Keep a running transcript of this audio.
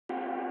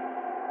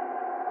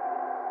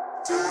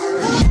Hi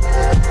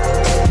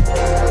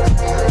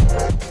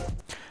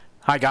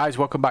guys,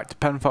 welcome back to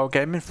Penfold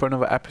Gaming for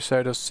another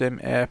episode of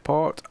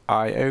SimAirport.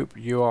 I hope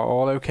you are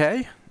all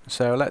okay.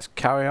 So let's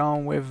carry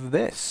on with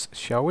this,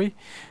 shall we?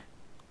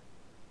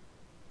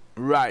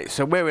 Right,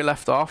 so where we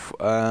left off,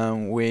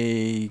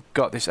 we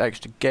got this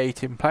extra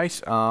gate in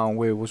place.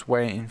 We was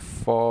waiting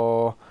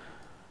for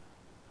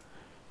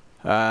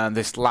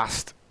this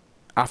last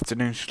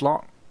afternoon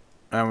slot,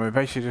 and we're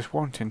basically just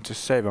wanting to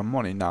save our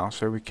money now,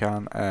 so we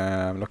can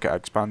look at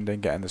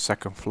expanding, getting the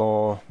second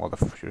floor, or the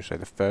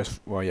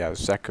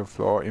second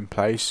floor in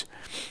place,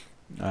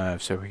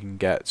 so we can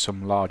get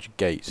some large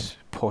gates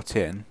put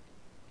in.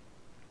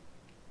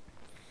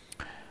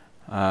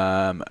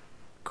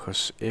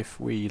 Because if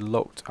we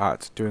looked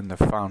at doing the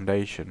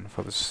foundation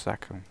for the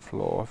second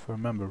floor, if I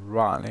remember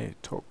rightly,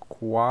 it took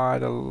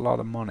quite a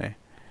lot of money.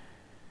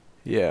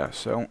 Yeah,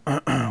 so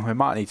we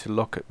might need to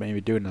look at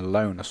maybe doing a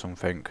loan or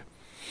something.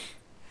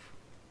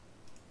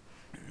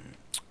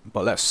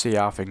 But let's see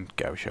how things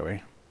go, shall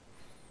we?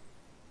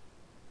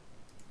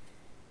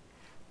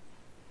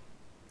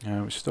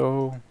 We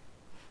still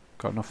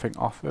got nothing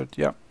offered.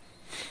 Yep.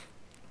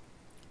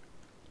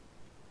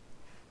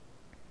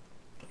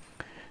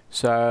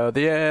 So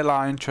the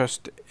airline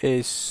interest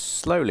is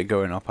slowly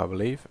going up, I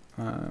believe.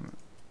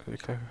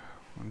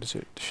 Does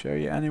it show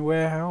you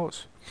anywhere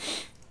else?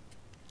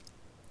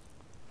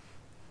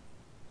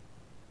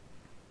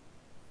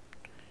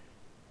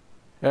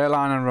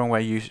 Airline and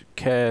runway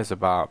cares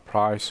about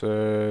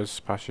prices,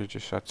 passenger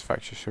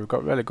satisfaction. So we've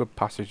got really good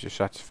passenger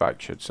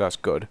satisfaction, so that's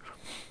good.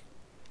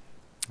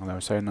 And they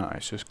were saying that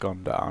it's just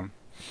gone down.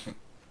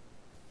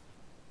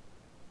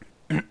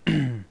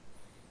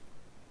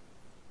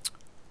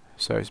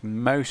 So it's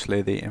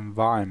mostly the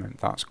environment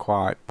that's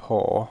quite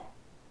poor.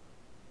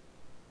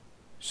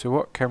 So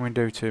what can we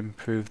do to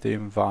improve the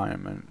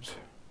environment?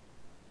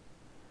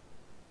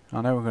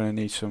 I know we're going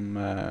to need some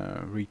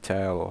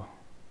retail or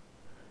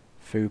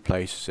food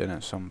places in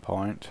at some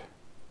point.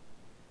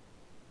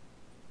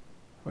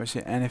 Or is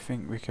there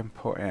anything we can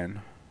put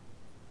in?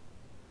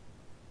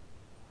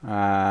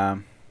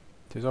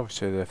 There's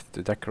obviously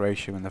the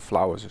decoration and the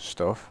flowers and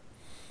stuff.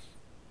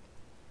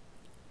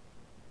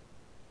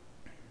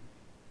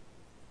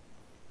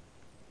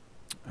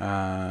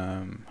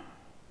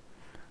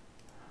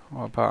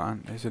 What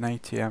about there's an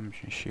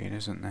ATM machine,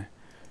 isn't there?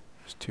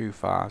 It's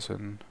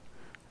 2,000.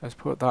 Let's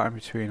put that in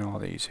between all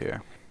these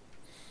here.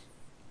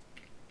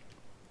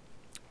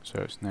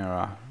 So it's near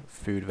our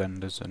food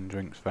vendors and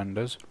drinks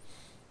vendors.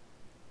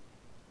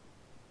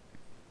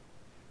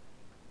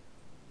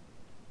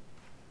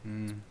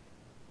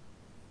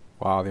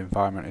 Wow, the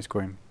environment is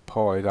going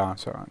poorly down.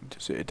 So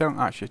it don't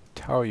actually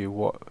tell you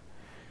what.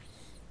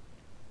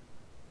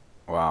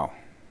 Wow.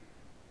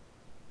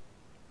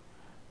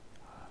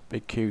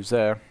 Big queues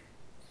there.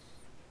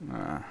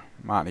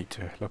 Might need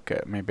to look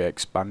at maybe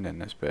expanding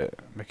this bit,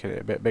 making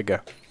it a bit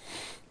bigger.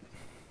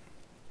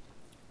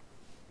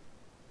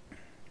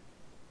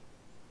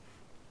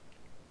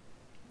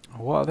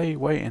 What are they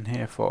waiting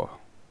here for?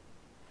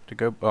 To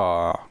go?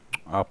 Oh,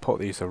 I'll put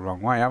these the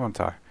wrong way, haven't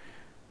I?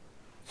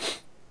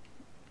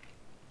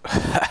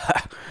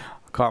 I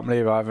can't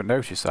believe I haven't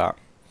noticed that.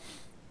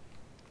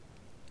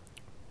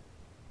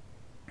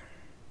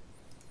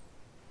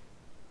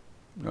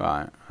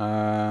 Right.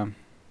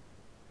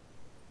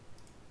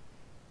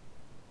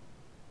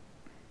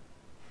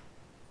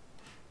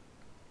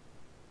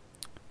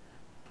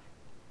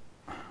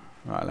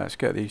 Right, let's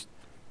get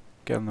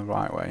them the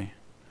right way.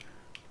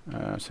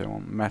 So I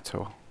want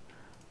metal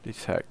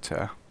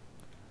detector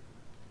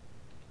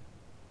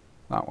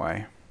that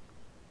way.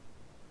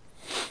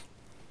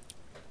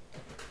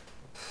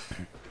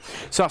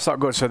 So that's not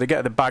good. So they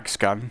get the bag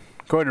scan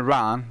going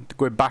around,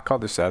 going back on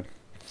the side.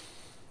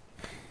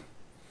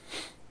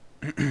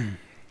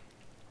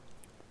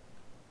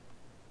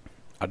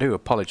 I do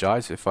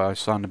apologise if I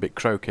sound a bit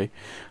croaky.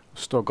 I've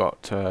still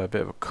got a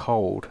bit of a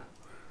cold.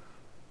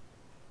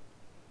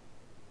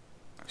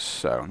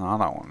 So now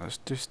that one, let's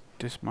just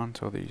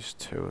dismantle these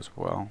two as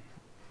well.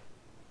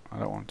 I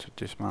don't want to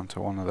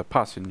dismantle one of the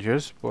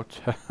passengers, but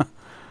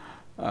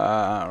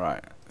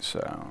right.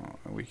 So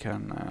we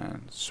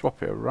can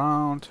swap it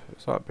around.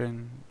 Has that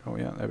been? Oh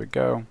yeah, there we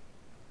go.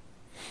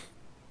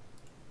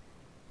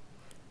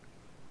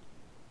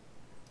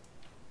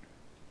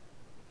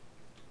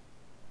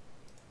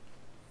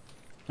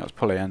 That's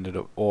probably ended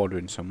up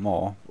ordering some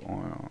more,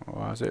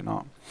 or has it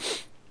not?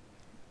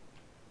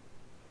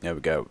 There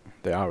we go.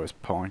 The arrow's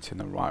pointing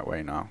the right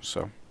way now,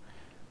 so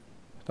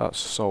that's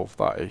solved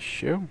that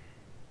issue.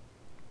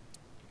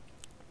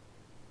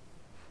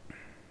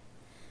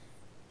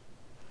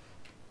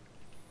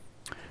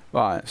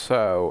 Right,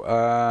 so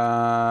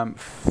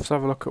let's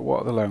have a look at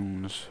what are the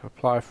loans.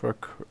 Apply for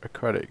a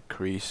credit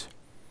increase.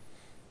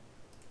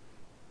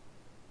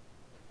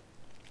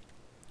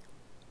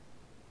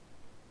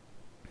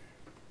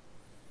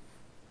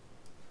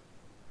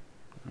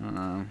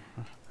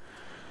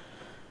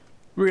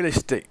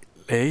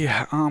 Realistically,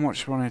 how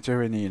much do I want to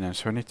do in here?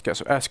 So I need to get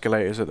some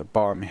escalators at the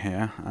bottom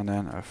here, and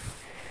then a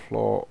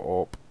floor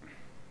up.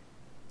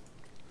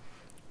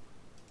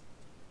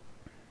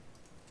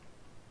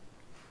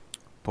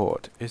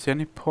 But is there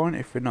any point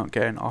if we're not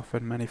getting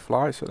offered many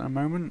flights at the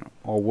moment?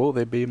 Or will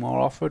there be more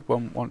offered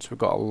once we've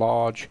got a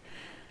large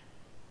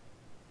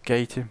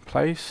gate in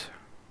place?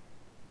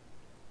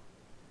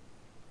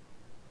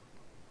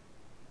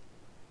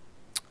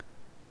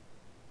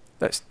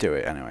 Let's do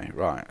it anyway.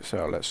 Right,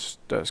 so let's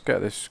get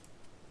this.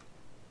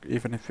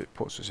 Even if it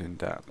puts us in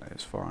debt,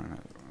 it's fine.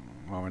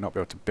 Well, we'll not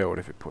be able to build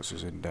if it puts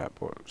us in debt,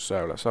 but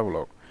so let's have a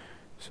look.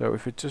 So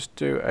if we just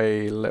do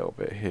a little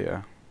bit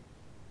here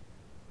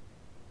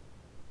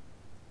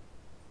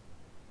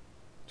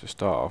to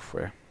start off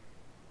with.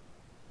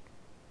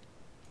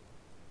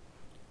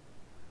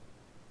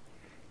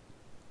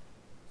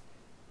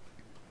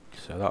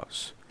 So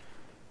that's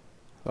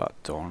that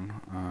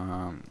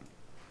done.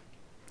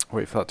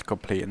 Wait for that to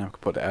complete and then we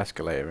can put the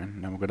escalator in.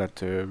 And then we're going to have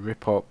to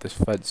rip up this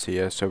fence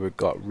here so we've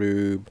got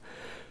room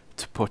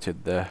to put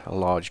in a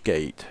large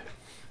gate.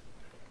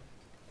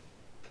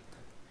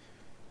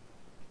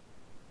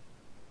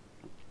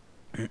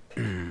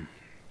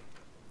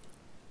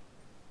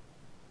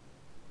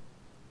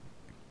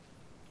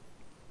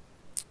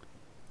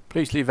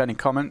 Please leave any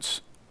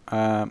comments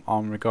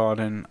on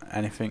regarding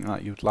anything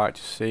that you'd like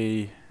to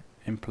see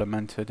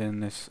implemented in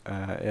this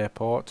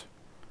airport,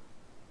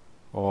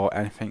 or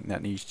anything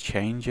that needs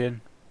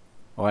changing,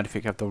 or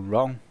anything I've done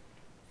wrong,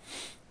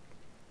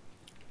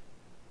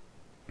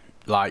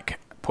 like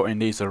putting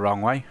these the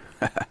wrong way.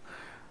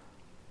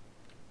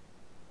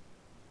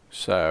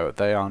 So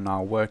they are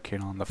now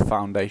working on the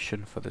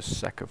foundation for the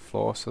second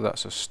floor, so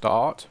that's a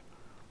start.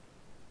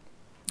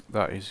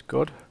 That is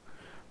good.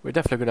 We're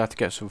definitely going to have to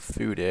get some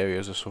food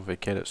areas or something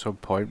in at some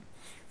point.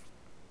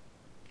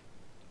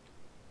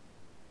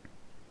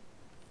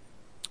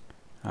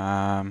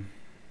 I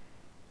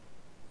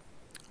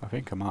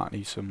think I might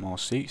need some more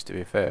seats, to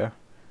be fair,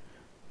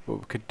 but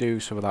we could do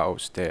some of that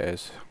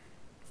upstairs.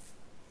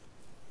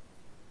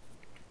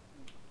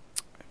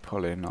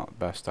 Probably not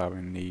best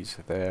having these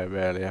there,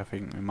 really. I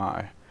think we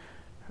might,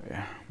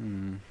 yeah.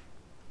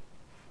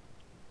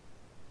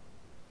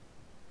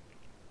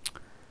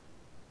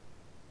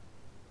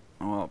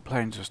 Well,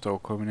 planes are still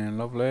coming in,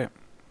 lovely,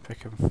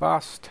 thick and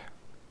fast.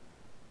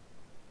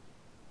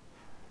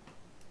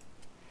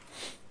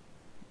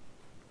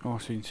 All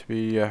seems to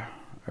be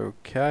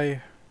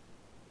okay.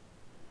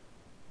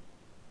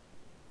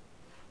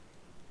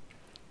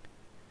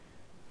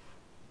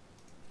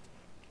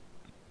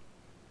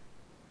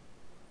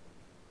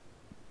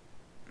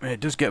 It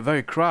does get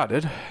very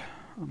crowded,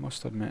 I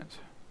must admit.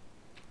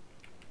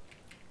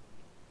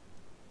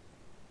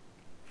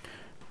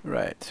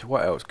 Right,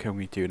 what else can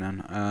we do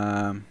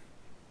then?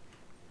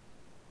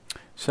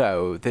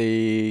 So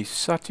the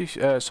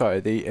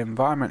the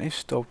environment is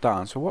still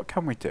down. So what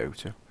can we do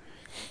to?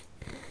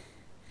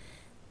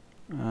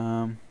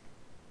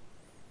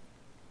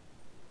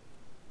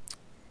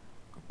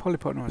 Probably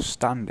put another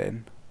stand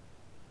in.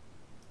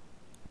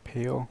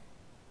 Appeal.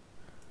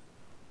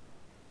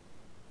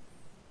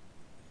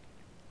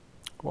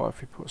 What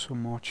if we put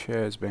some more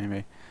chairs, maybe?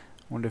 I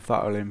wonder if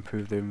that will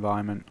improve the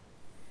environment.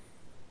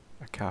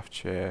 A calf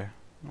chair.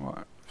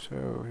 What?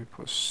 So we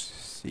put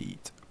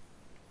seat.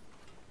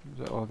 Is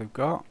that all they've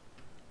got?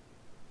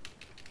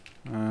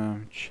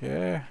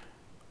 Chair.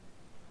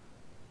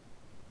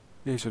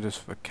 These are just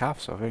for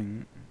calves, I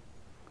think.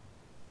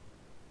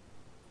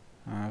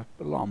 A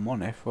lot of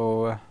money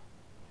for.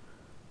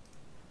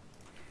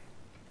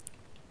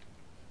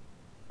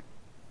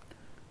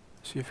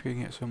 See if we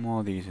can get some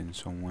more of these in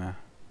somewhere.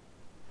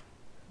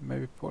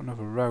 Maybe put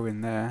another row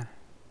in there.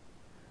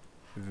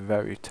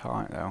 Very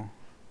tight though.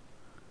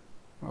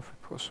 What if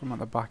we put some at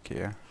the back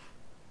here?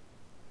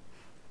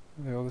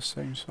 Are they all the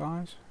same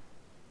size?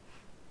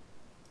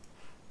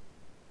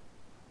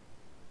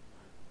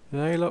 Do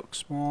they look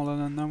smaller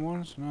than them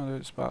ones? No,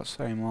 it's about the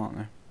same, aren't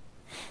they?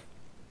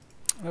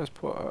 Let's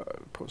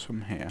put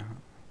some here.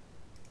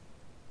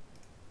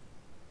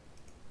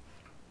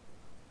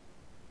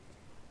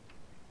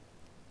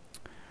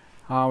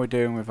 How are we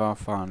doing with our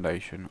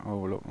foundation? Oh,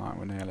 look like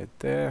we're nearly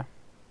there.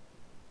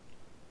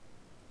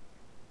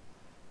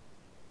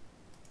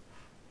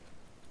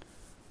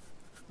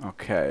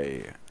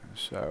 Okay,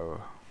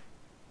 so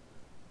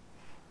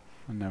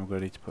and then we're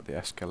going to need to put the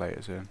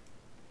escalators in.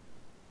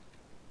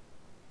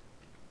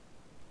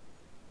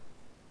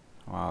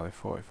 Wow, they're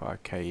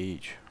 45k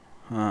each.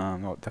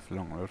 I'm not definitely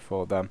not going to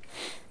afford them.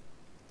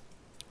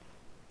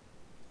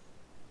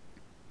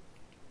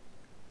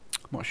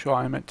 I'm not sure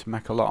I meant to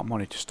make a lot of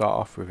money to start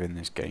off with in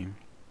this game.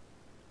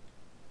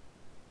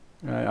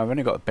 I've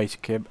only got a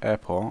basic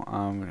airport.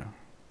 There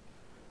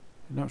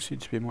don't seem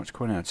to be much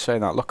coming out.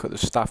 Saying that, look at the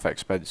staff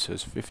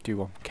expenses,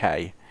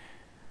 51k.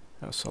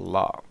 That's a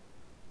lot.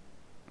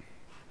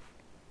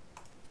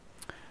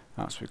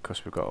 That's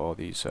because we've got all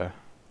these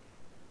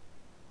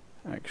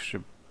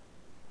extra,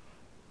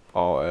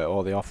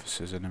 all the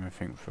officers and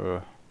everything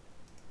for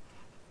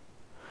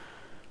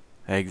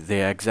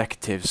the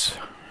executives.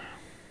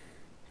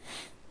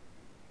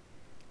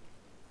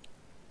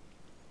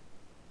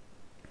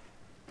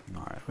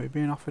 Right, have we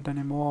been offered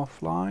any more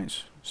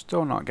flights?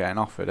 Still not getting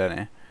offered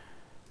any.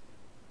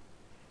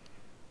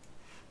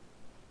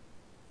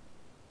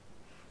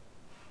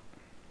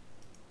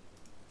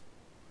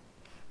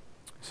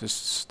 So it's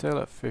still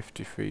at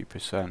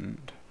 53%.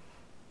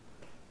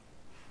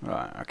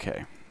 Right,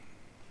 okay.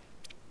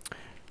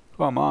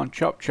 Come on,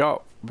 chop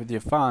chop with your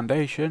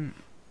foundation.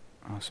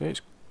 I see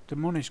the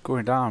money's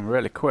going down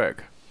really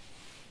quick.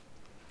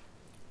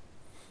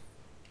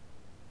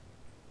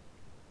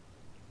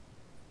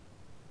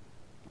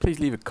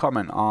 Please leave a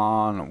comment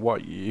on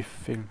what you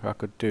think I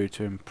could do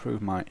to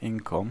improve my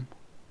income.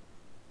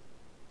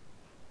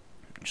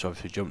 It's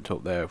obviously jumped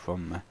up there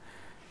from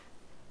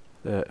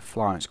the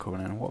flights coming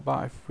in. What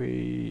about if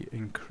we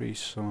increase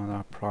some of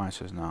our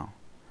prices now?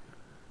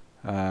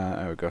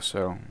 There we go.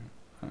 So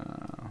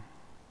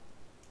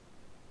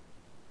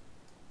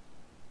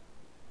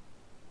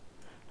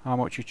how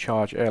much you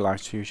charge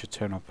airlines to use your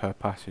terminal per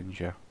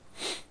passenger?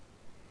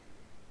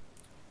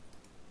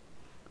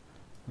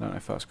 I don't know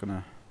if that's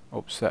gonna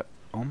upset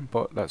them,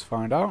 but let's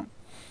find out.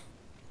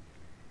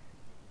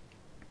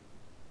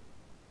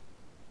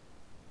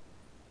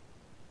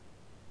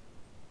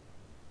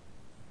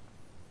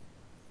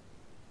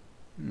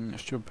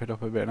 Let's jump it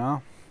up a bit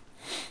now.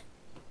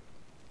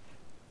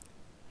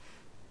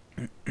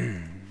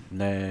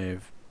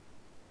 They're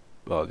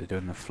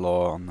doing the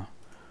floor on the.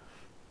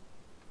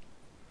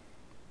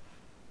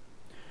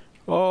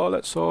 Oh,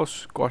 let's all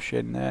squash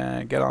in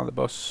there. Get on the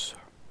bus.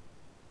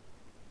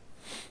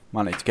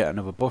 Might need to get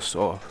another bus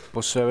or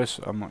bus service.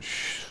 I'm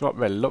not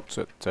really looked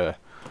at the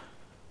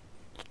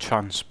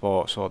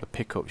transports or the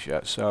pickups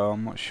yet, so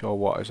I'm not sure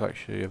what is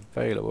actually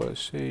available.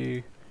 Let's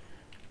see.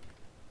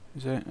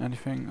 Is there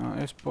anything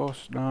like this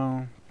bus?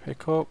 No.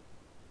 Pickup.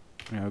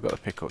 Yeah, we've got the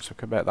pickup, so we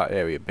can make that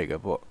area bigger,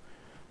 but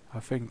I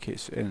think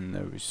it's in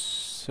the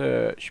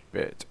research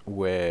bit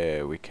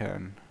where we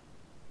can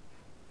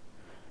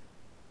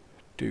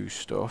do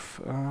stuff.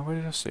 Where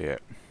did I see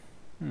it?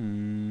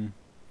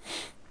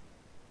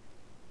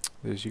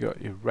 There's, you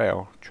got your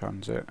rail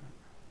transit.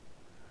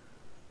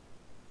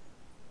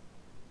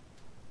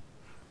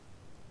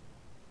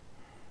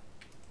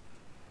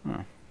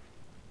 Oh.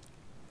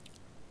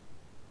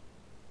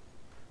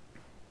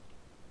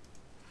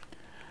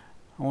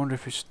 I wonder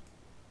if we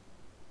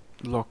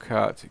look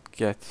at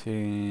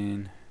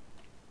getting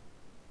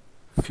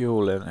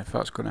fuel in, if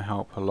that's going to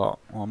help a lot.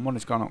 Well,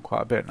 money's gone up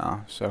quite a bit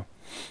now, so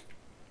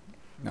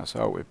that's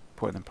how we're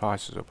putting the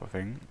prices up, I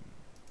think.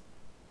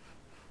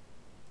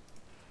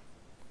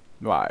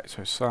 Right,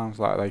 so it sounds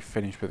like they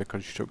finished with the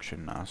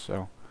construction now,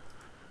 so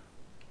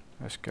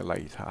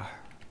escalator.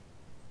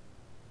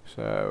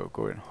 So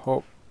going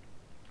up.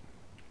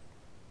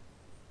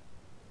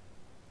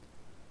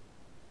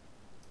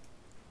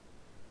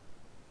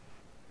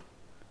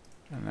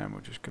 And then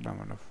we're just going to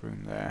have enough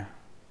room there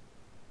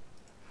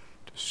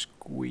to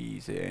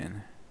squeeze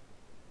in.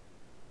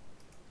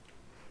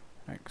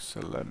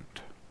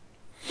 Excellent.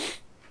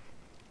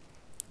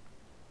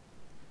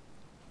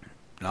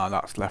 Now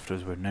that's left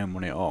us with no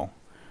money at all.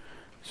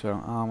 So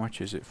how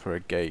much is it for a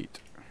gate?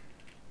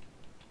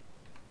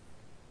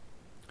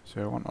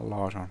 So I want a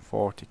large on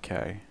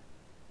 40k.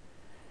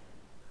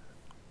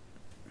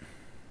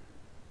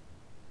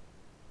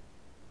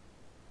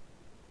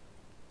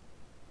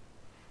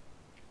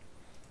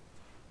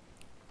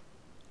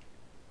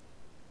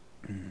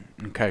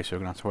 Okay, so we're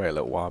going to have to wait a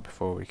little while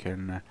before we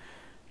can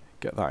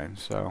get that in.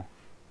 So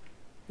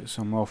get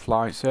some more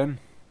flights in.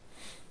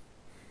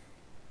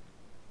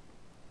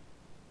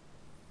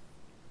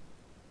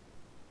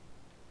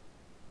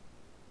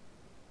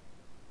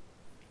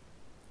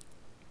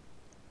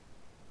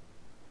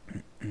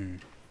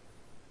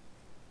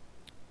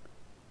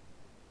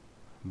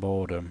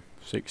 Boredom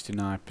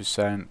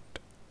 69%,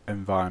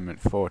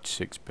 environment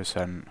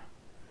 46%.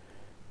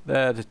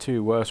 They're the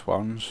two worst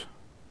ones.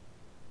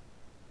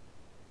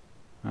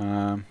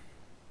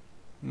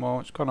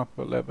 Well, it's gone up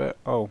a little bit.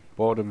 Oh,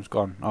 boredom's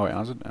gone. Oh, it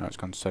hasn't. No, it's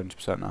gone to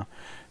 70% now.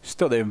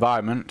 Still the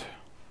environment.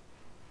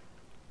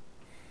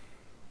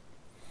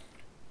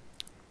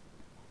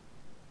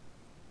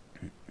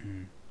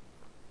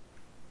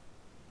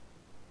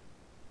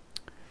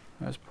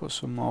 Let's put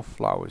some more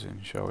flowers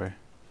in, shall we?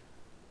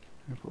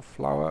 We put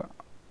flower.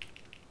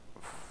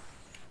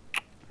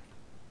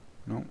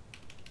 No.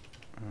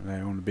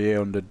 They want to be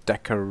under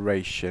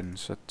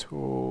decorations. So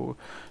tool.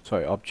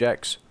 Sorry,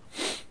 objects.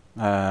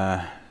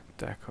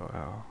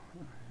 Decor.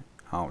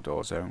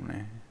 Outdoors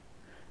only.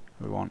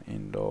 We want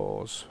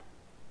indoors.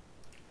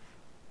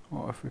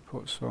 What if we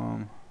put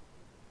some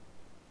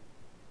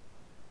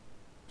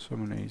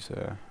of these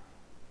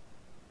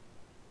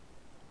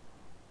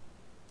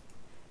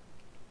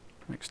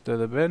next to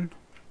the bin?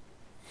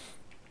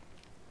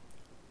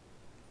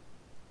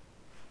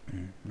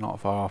 Not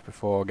far off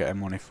before getting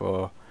money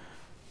for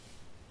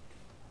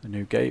the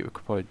new gate. We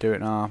could probably do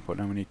it now, but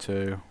then we need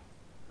to,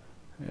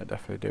 yeah,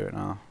 definitely do it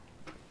now.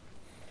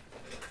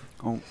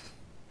 Oh.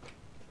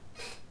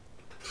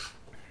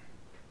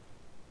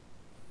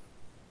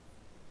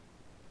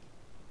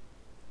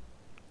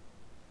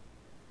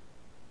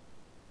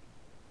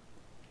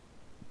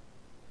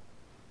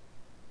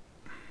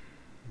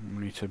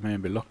 We need to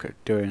maybe look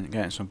at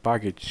getting some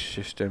baggage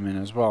system in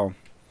as well.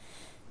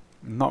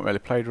 Not really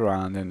played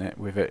around in it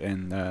with it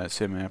in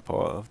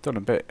SimAirport. I've done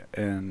a bit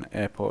in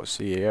Airport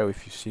CEO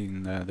if you've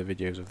seen the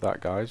videos of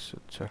that, guys.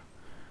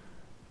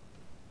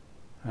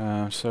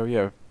 So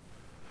yeah,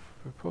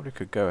 we probably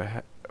could go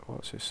ahead.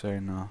 What's it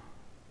saying now?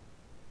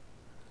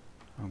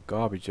 Oh,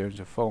 garbage zones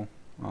are full.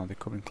 Oh, they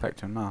come and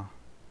collect them now.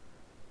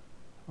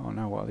 Oh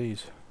no, what are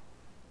these?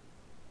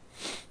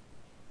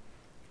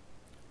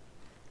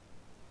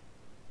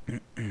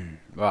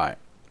 Right,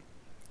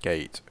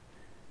 gate.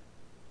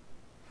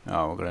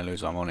 Oh, we're going to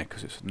lose our money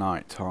because it's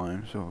night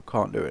time, so we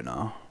can't do it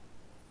now.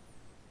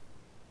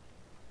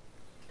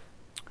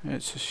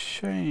 It's a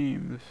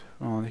shame.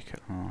 Oh,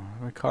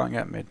 we can't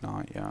get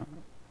midnight yet.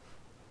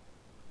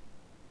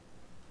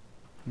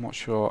 I'm not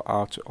sure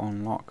how to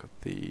unlock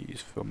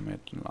these for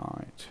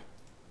midnight.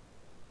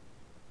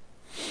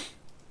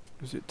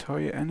 Does it tell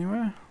you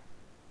anywhere?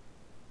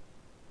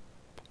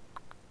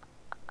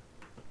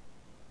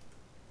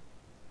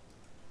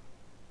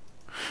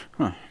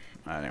 Huh.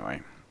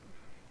 Anyway.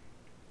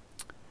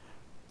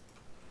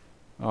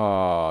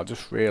 Oh, I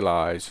just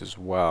realised as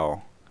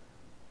well.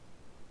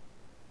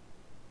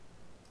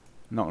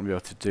 I'm not going to be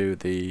able to do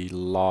the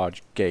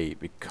large gate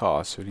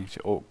because we need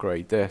to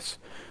upgrade this.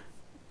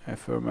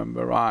 If I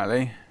remember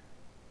rightly.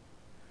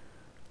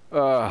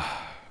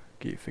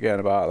 Keep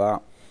forgetting about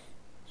that.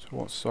 So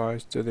what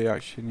size do they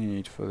actually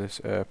need for this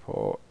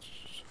airport?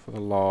 For the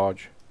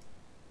large?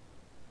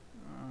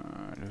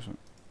 It doesn't.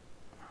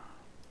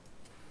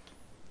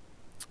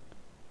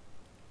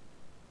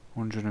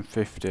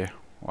 150.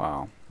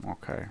 Wow.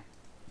 Okay.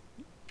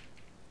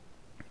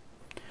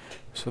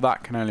 So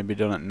that can only be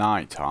done at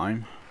night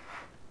time.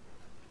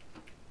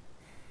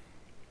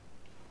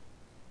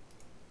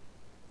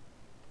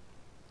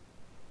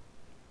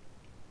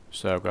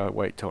 So I've got to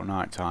wait till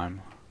night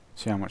time.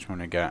 See how much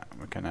money we get.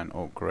 We can then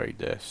upgrade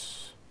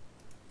this.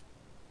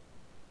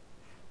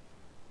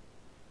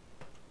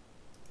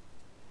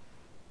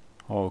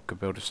 Or we could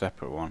build a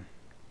separate one.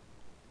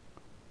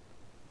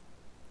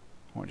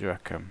 What do you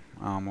reckon?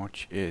 How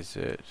much is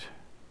it?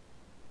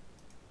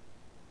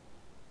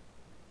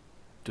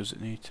 Does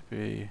it need to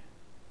be...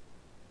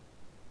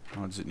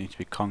 or does it need to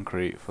be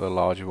concrete for the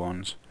larger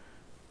ones?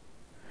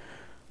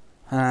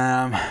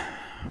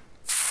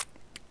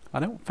 I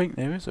don't think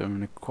there is a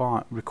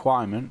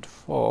requirement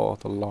for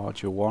the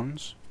larger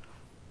ones.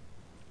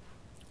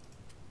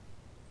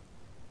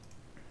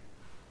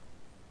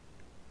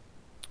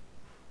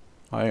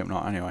 I hope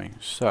not anyway.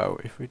 So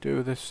if we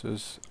do this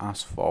as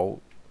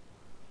asphalt,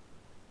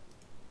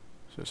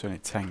 so it's only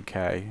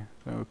 10k,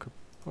 so we could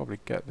probably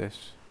get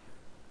this,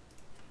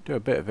 do a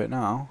bit of it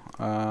now.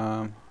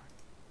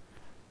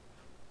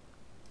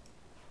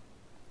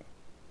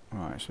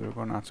 Right, so we're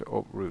going to have to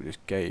uproot this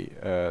gate,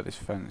 this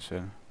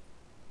fencing.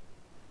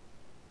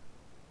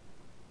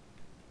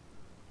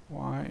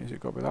 Why is it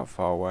got to be that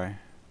far away?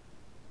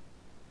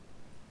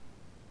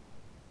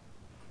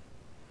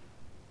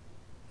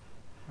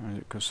 Or is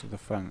it because of the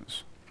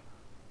fence?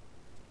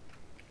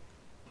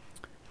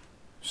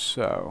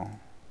 So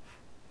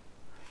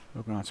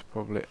we're going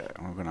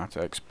to have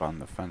to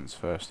expand the fence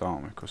first,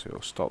 aren't we? Because it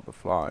will stop the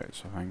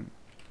flights, I think.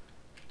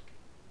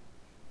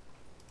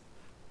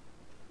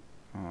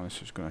 Oh,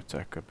 this is going to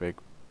take a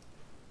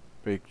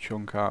big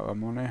chunk out of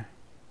money.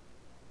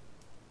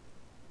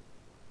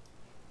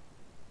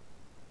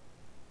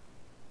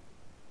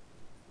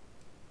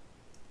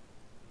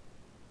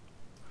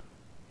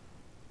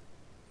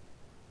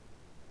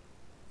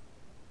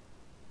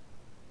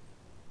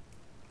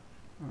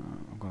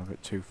 I've gone a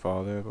bit too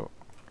far there, but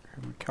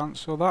can we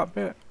cancel that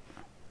bit?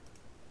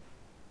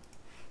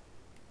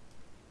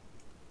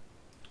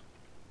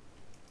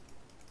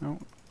 No.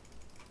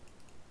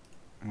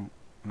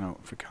 No,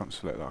 if we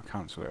cancel it, that'll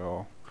cancel it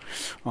all.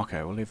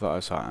 Okay, we'll leave that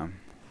as that.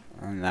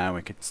 And now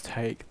we could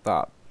take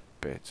that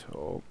bit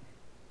up.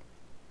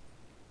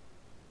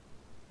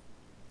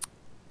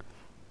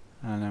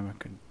 And then we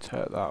can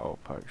take that up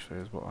actually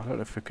as well. I don't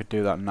know if we could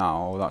do that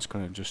now, or that's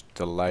going to just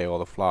delay all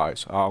the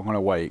flights. Oh, I'm going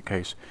to wait in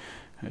case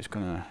it's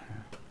going to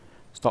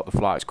stop the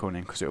flights coming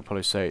in, because it will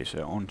probably say it's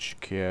an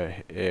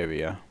unsecure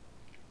area.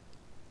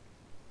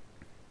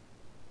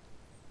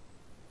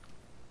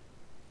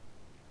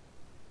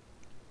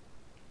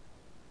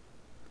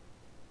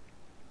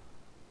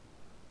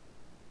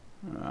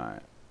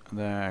 Right,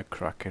 they're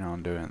cracking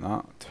on doing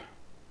that.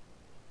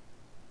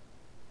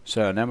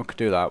 So then we could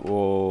do that.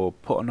 We'll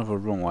put another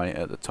runway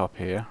at the top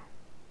here.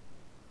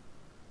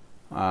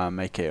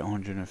 Make it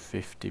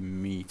 150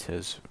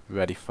 meters,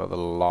 ready for the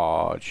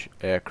large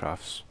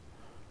aircrafts,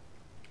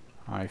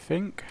 I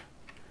think.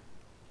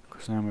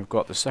 Because then we've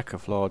got the second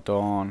floor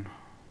done.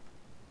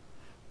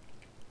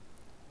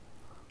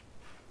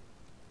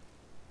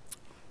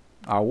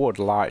 I would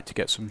like to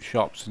get some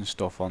shops and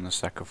stuff on the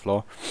second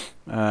floor.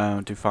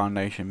 Do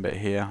foundation bit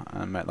here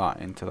and make that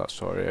into that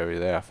sort of area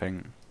there, I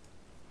think.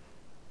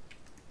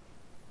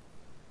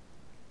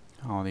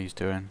 How are these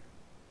doing?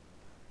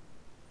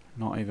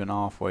 Not even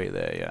halfway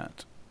there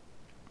yet.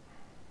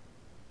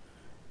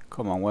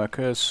 Come on,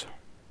 workers.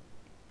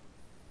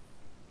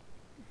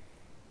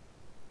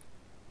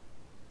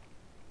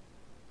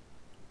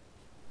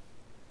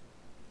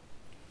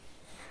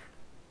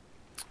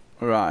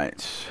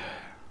 Right.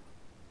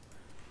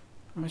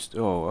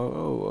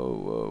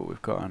 Oh,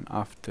 we've got an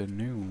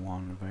afternoon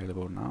one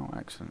available now.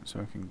 Excellent, so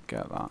we can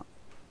get that.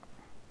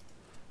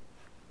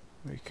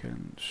 We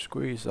can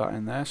squeeze that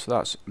in there, so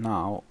that's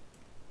now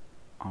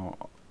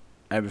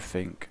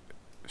everything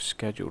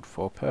scheduled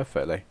for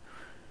perfectly.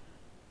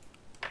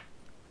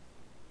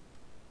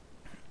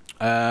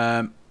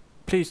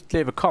 Please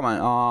leave a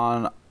comment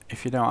on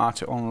if you know how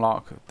to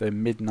unlock the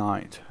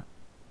midnight,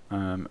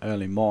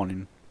 early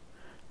morning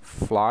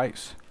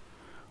flights,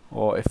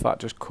 or if that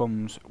just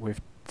comes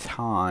with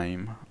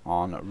time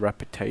on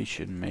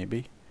reputation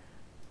maybe.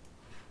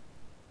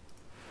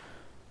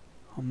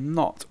 I'm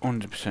not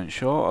 100%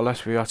 sure,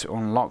 unless we have to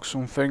unlock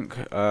something.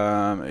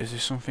 Is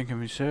this something in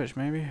research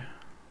maybe?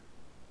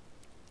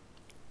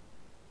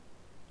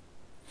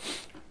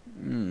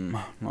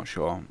 Not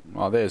sure.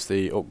 Well, there's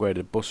the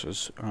upgraded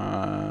buses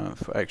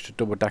for extra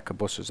double-decker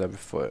buses every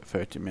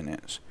 30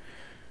 minutes.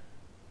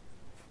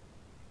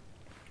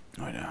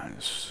 I know,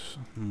 it's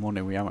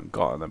money we haven't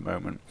got at the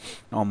moment.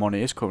 Our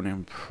money is coming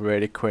in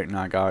pretty quick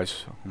now,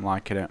 guys. I'm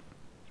liking it.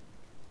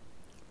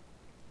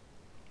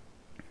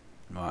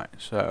 Right,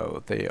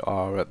 so they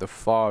are at the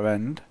far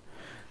end,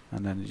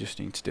 and then you just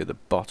need to do the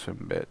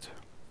bottom bit.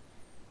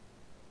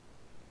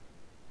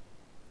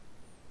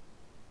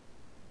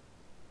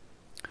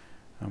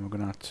 And we're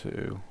going to have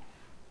to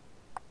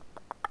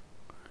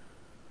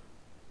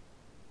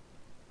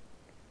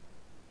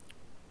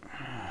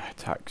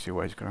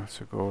taxiway's going to have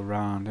to go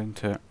around,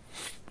 isn't it?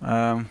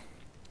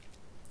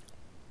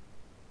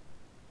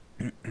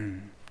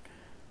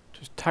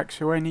 Does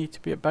taxiway need to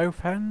be at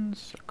both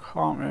ends? I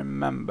can't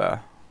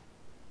remember.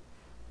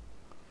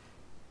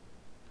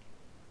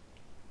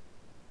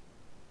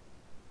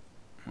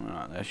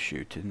 Right, they're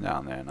shooting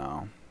down there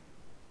now.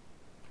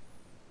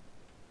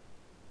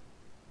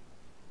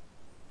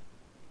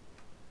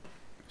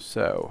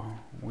 So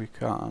we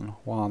can,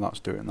 while that's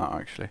doing that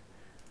actually,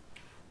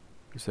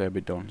 because they'll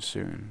be done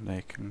soon,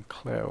 they can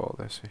clear all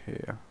this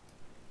here.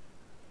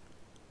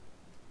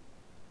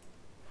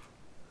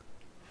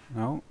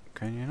 No,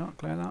 can you not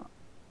clear that?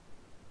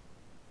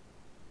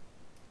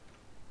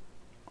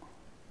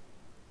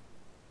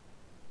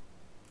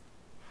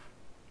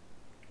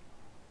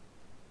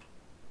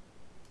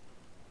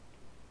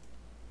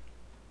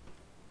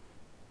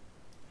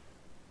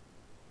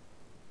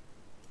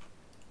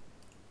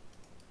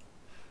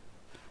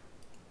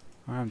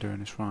 I am doing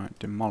this right.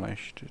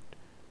 Demolished.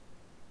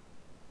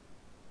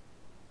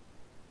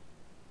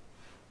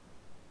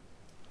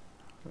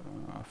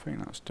 I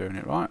think that's doing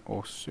it right.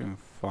 We'll soon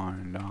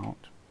find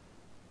out.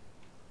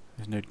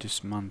 There's no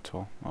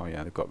dismantle. Oh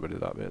yeah, they've got rid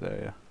of that bit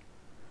there.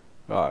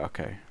 Yeah. Right,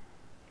 okay.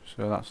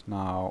 So that's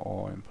now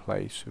all in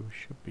place. So we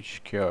should be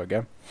secure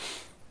again.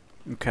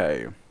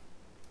 Okay.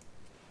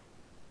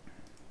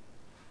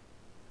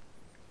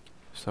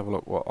 Let's have a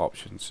look what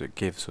options it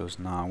gives us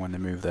now when they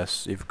move this.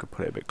 See if we could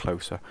put it a bit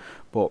closer.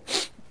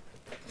 But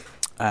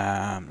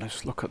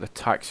let's look at the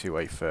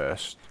taxiway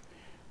first.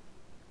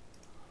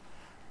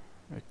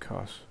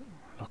 Because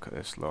look at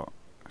this, look.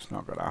 It's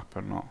not going to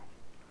happen, look.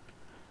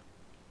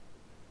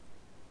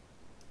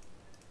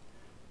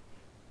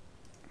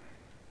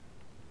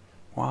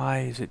 Why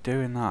is it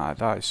doing that?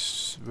 That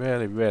is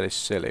really, really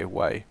silly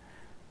way.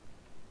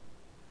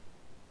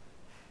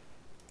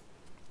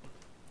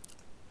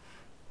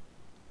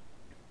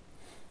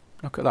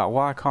 Look at that.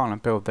 Why can't I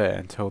build there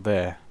until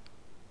there?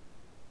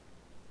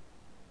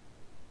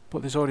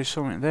 But there's already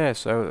something there,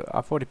 so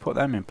I've already put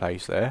them in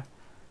place there.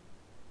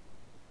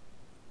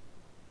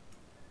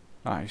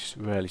 That is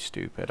really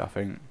stupid, I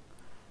think.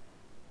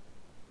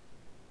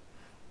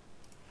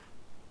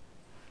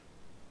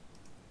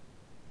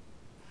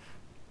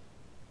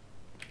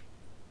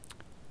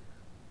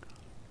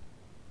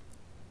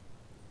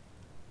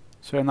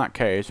 So in that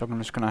case, I'm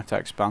just going to have to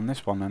expand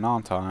this one then,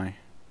 aren't I?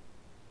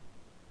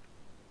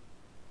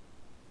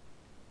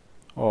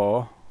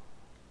 Or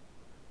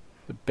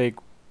the big,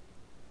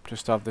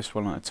 just have this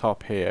one at the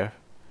top here,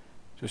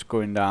 just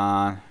going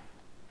down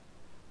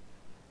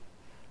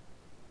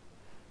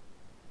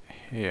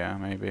here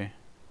maybe.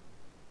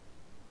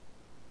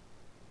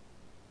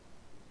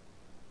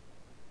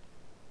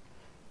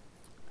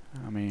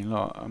 I mean,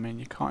 look, I mean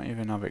you can't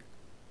even have it,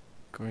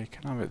 you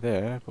can have it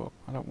there, but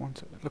I don't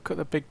want it. Look at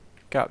the big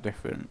gap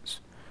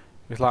difference.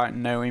 There's like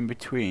no in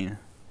between.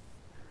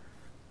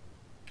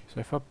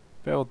 So if I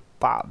build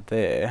that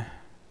there,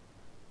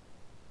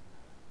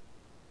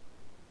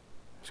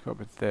 it's got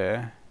to be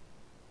there.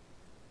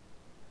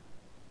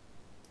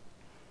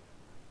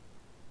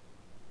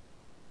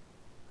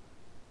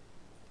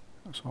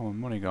 That's all my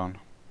money gone.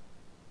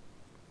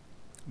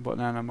 But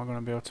then am I going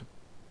to be able to...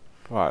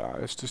 Right,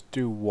 let's just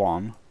do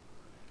one.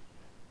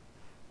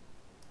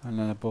 And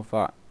then above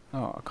that...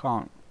 No, I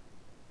can't.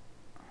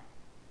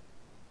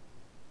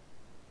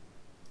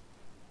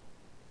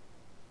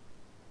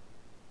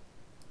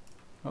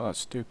 Oh, that's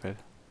stupid.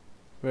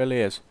 Really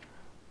is.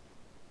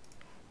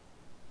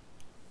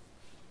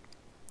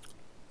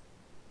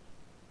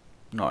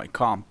 No, you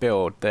can't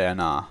build there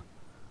now.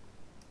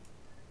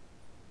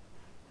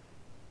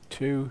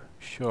 2,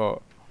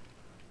 short.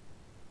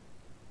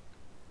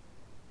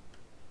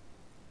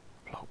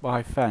 Blocked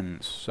by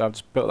fence. So I've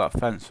just built that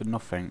fence for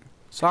nothing.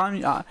 So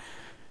you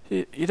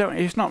don't.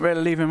 It's not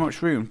really leaving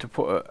much room to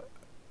put a.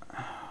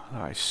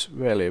 That's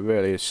really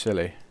is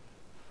silly.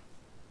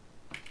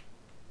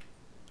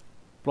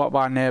 Blocked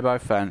by nearby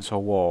fence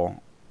or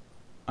wall.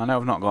 I know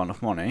I've not got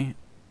enough money.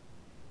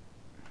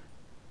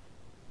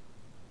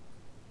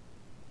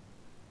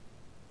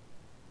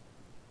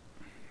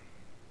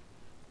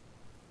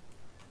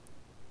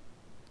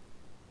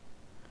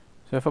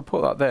 So if I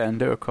put that there and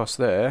do across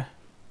there,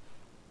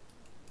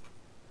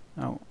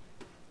 oh,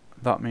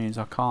 that means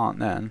I can't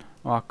then.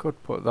 Well, I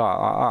could put that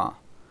like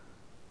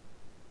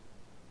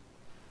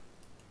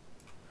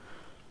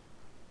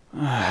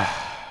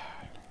that.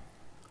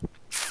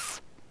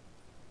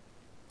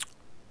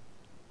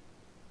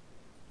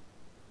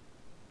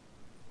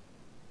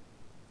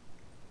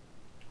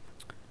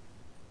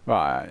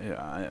 Right,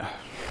 yeah.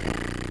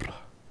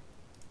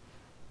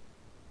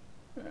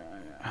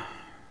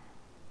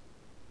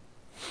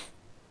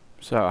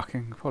 So I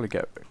can probably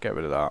get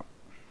rid of that.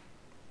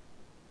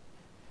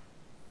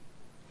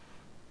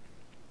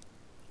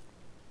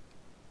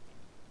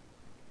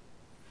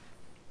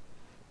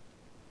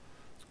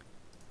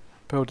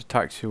 Build a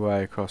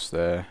taxiway across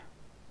there.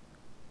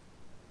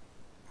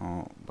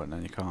 Oh, but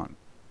then you can't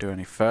do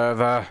any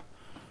further.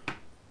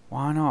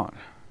 Why not?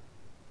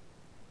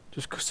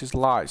 Just because there's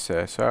lights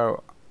there,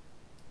 so.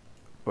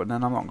 But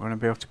then I'm not going to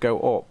be able to go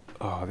up.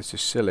 Oh, this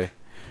is silly.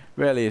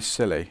 Really is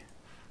silly.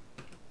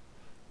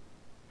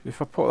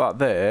 If I put that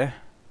there.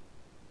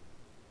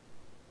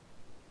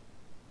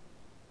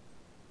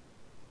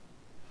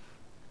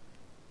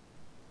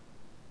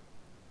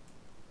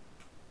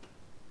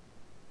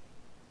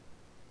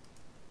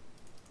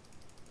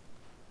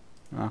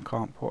 I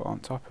can't put it on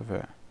top of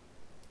it.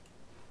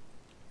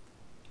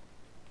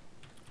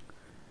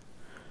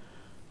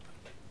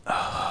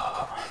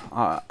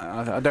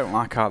 I don't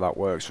like how that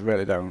works, I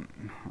really don't,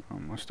 I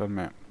must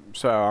admit.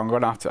 So I'm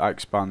going to have to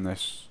expand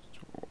this.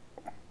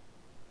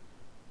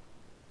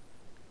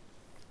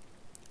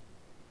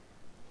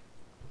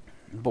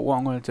 But what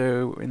I'm going to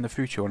do in the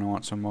future when I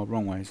want some more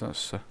runways,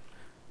 that's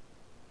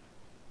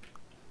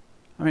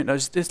I mean,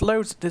 there's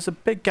loads. There's a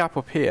big gap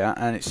up here,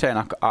 and it's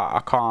saying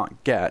I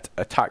can't get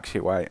a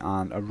taxiway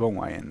and a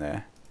runway in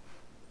there.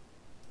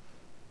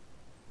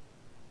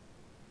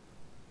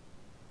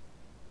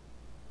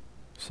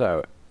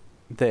 So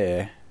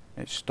there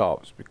it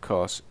stops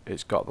because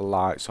it's got the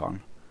lights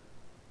on.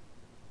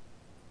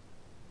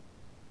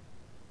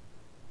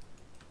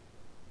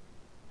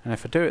 And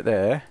if I do it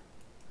there,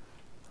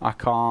 I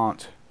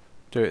can't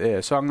do it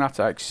there. So I'm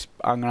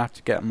gonna have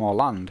to get more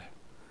land.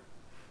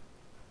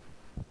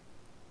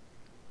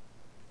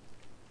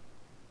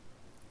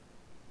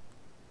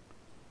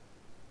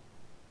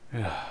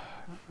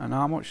 And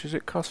how much does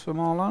it cost for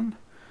more land?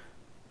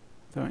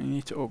 Don't you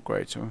need to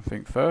upgrade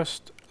something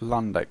first?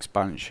 Land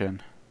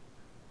expansion.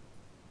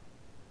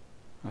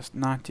 That's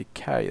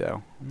 90k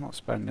though. I'm not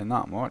spending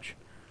that much.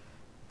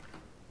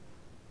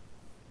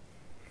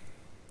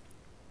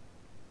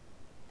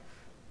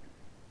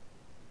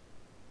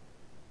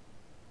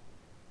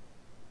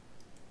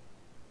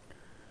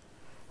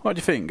 What do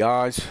you think,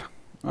 guys?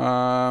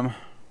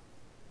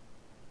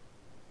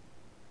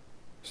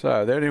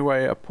 So the only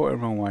way of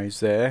putting runways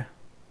there,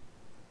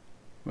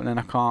 but then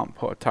I can't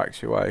put a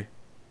taxiway.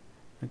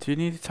 And do you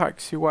need a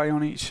taxiway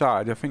on each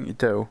side? I think you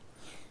do.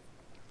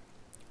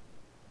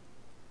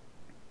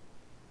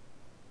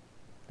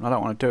 I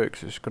don't want to do it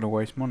because it's going to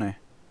waste money.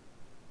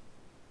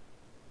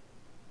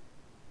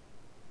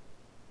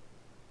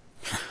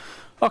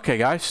 Okay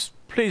guys,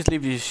 please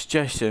leave your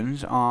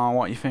suggestions on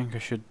what you think I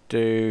should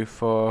do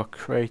for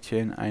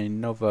creating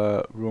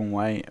another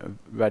runway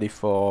ready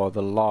for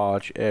the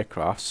large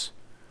aircrafts.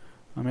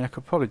 I mean, I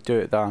could probably do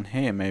it down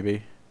here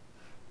maybe.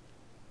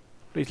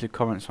 Please leave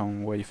comments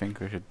on where you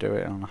think I should do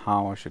it and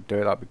how I should do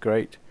it, that'd be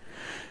great.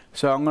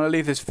 So I'm going to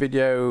leave this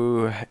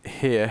video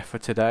here for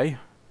today.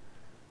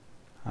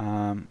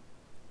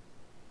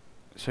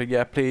 So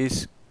yeah,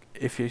 please,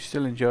 if you're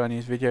still enjoying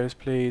these videos,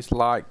 please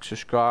like,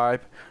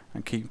 subscribe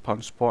and keep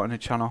on supporting the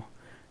channel.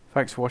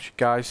 Thanks for watching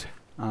guys,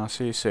 and I'll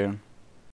see you soon.